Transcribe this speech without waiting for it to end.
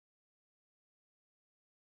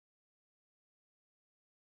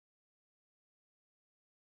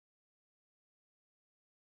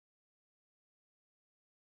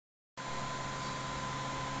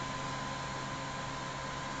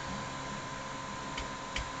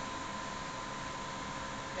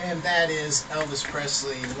and that is Elvis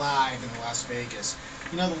Presley live in Las Vegas.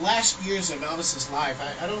 You know, the last years of Elvis's life,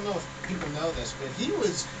 I don't know if people know this, but he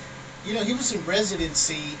was, he was in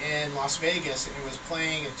residency in Las Vegas and was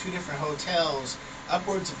playing at 2 different hotels,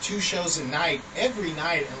 upwards of 2 shows a night, every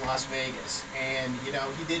night in Las Vegas. And,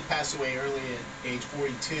 he did pass away early at age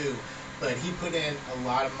 42, but he put in a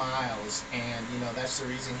lot of miles, and, that's the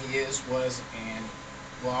reason he was, and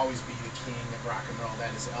will always be the king of rock and roll.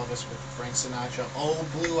 That is Elvis with the Frank Sinatra Old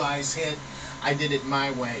Blue Eyes hit, I Did It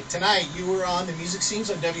My Way. Tonight, you were on the music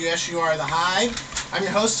scenes on WSUR The Hive. I'm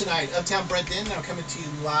your host tonight, Uptown Brett Denton. I'm coming to you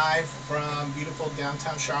live from beautiful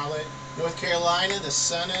downtown Charlotte, North Carolina. The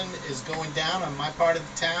sun is going down on my part of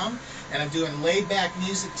the town, and I'm doing laid-back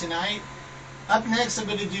music tonight. Up next, I'm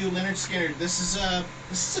going to do Leonard Skinner. This is a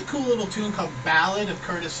cool little tune called Ballad of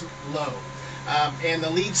Curtis Loew. And the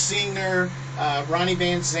lead singer, Ronnie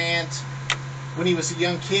Van Zant, when he was a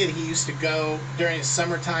young kid, he used to go during his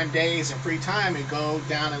summertime days and free time and go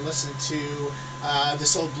down and listen to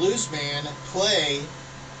this old blues man play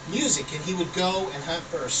music. And he would go and hunt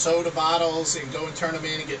for soda bottles and go and turn them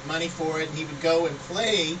in and get money for it. And he would go and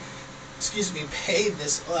pay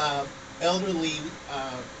this elderly,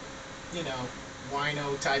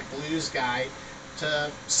 wino type blues guy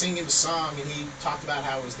to sing him a song, and he talked about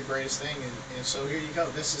how it was the greatest thing, and so here you go.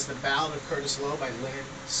 This is the Ballad of Curtis Loew by Leonard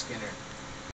Skinner.